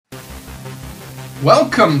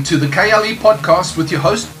Welcome to the KLE podcast with your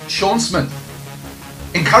host, Sean Smith.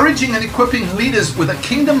 Encouraging and equipping leaders with a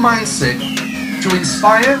kingdom mindset to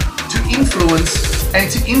inspire, to influence,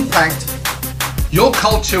 and to impact your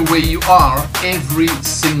culture where you are every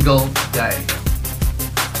single day.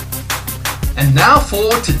 And now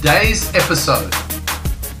for today's episode.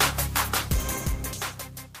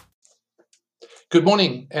 Good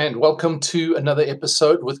morning and welcome to another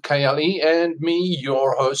episode with KLE and me,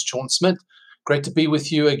 your host, Sean Smith. Great to be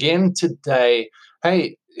with you again today.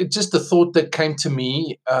 Hey, it's just a thought that came to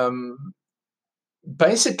me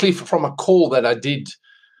basically from a call that I did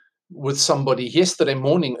with somebody yesterday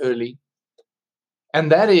morning early.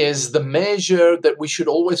 And that is the measure that we should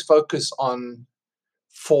always focus on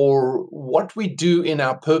for what we do in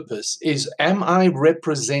our purpose is, am I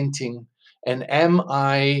representing and am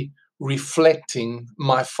I reflecting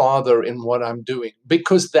my Father in what I'm doing?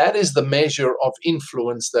 Because that is the measure of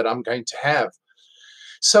influence that I'm going to have.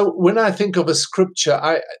 So when I think of a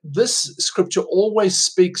scripture, this scripture always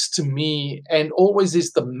speaks to me and always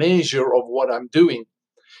is the measure of what I'm doing.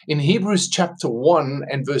 In Hebrews chapter 1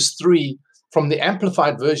 and verse 3, from the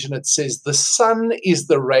Amplified Version, it says, "The sun is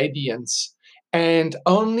the radiance and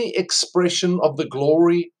only expression of the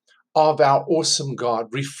glory of our awesome God,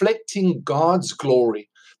 reflecting God's glory,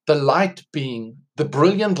 the light being the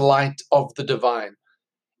brilliant light of the divine,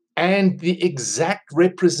 and the exact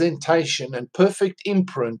representation and perfect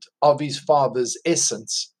imprint of his Father's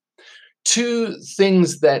essence." Two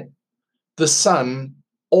things that the Son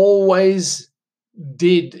always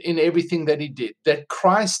did in everything that he did, that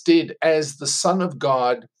Christ did as the Son of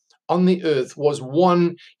God on the earth, was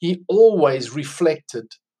one, he always reflected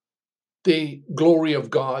the glory of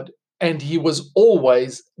God, and he was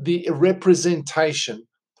always the representation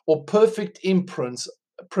or perfect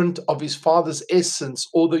print of his Father's essence,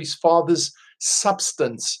 or his Father's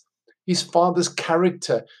substance, his Father's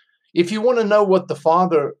character. If you want to know what the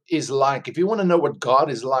Father is like, if you want to know what God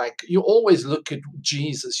is like, you always look at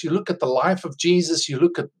Jesus. You look at the life of Jesus, you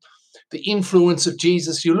look at the influence of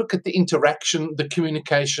Jesus, you look at the interaction, the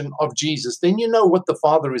communication of Jesus, then you know what the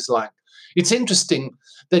Father is like. It's interesting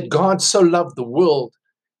that God so loved the world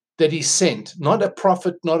that he sent not a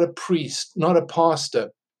prophet, not a priest, not a pastor,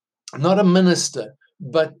 not a minister,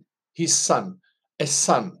 but his son, a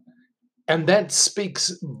son. And that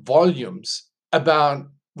speaks volumes about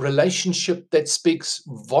relationship, that speaks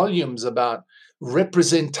volumes about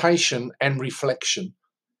representation and reflection.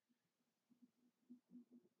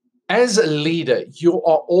 As a leader, you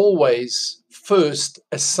are always first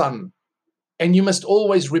a son, and you must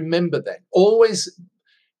always remember that. Always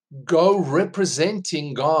go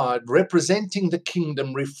representing God, representing the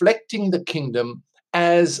kingdom, reflecting the kingdom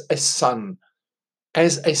as a son.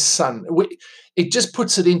 As a son. It just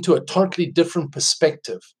puts it into a totally different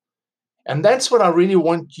perspective. And that's what I really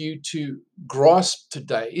want you to grasp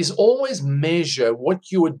today, is always measure what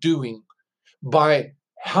you are doing by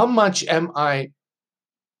how much am I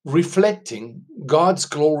reflecting God's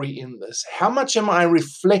glory in this? How much am I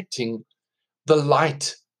reflecting the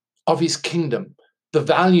light of his kingdom, the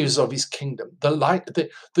values of his kingdom, the light,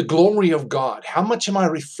 the glory of God? How much am I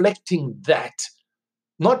reflecting that?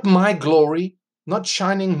 Not my glory, not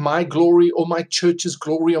shining my glory or my church's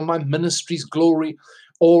glory or my ministry's glory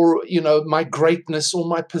or, my greatness or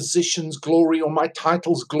my position's glory or my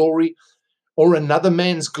title's glory or another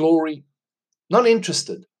man's glory. Not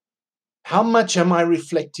interested. How much am I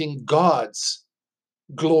reflecting God's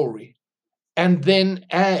glory? And then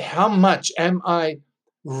how much am I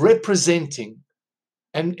representing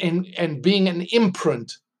and being an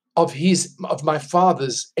imprint of my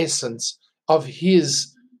Father's essence, of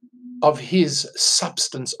his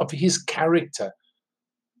substance, of his character?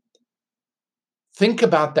 Think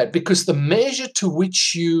about that, because the measure to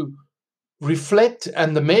which you reflect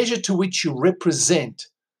and the measure to which you represent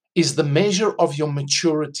is the measure of your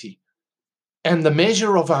maturity. And the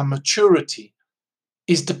measure of our maturity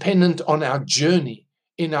is dependent on our journey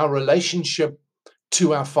in our relationship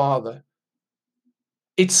to our Father.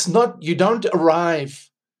 It's not, you don't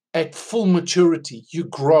arrive at full maturity. You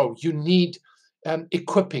grow. You need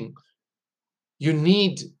equipping. You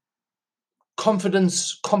need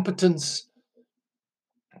confidence, competence,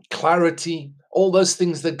 clarity, all those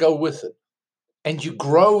things that go with it. And you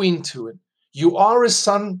grow into it. You are a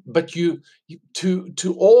son, but to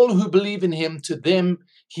all who believe in him, to them,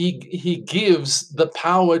 he gives the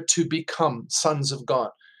power to become sons of God.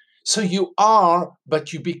 So you are,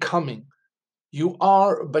 but you're becoming. You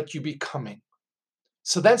are, but you're becoming.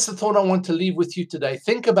 So that's the thought I want to leave with you today.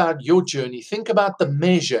 Think about your journey. Think about the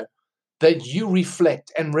measure that you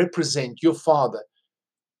reflect and represent your Father.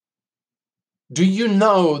 Do you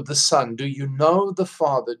know the Son? Do you know the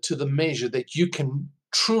Father to the measure that you can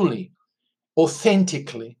truly,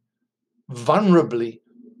 authentically, vulnerably,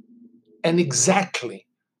 and exactly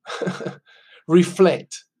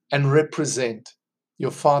reflect and represent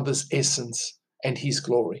your Father's essence and His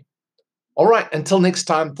glory? All right, until next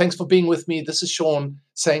time, thanks for being with me. This is Sean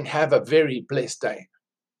saying, have a very blessed day.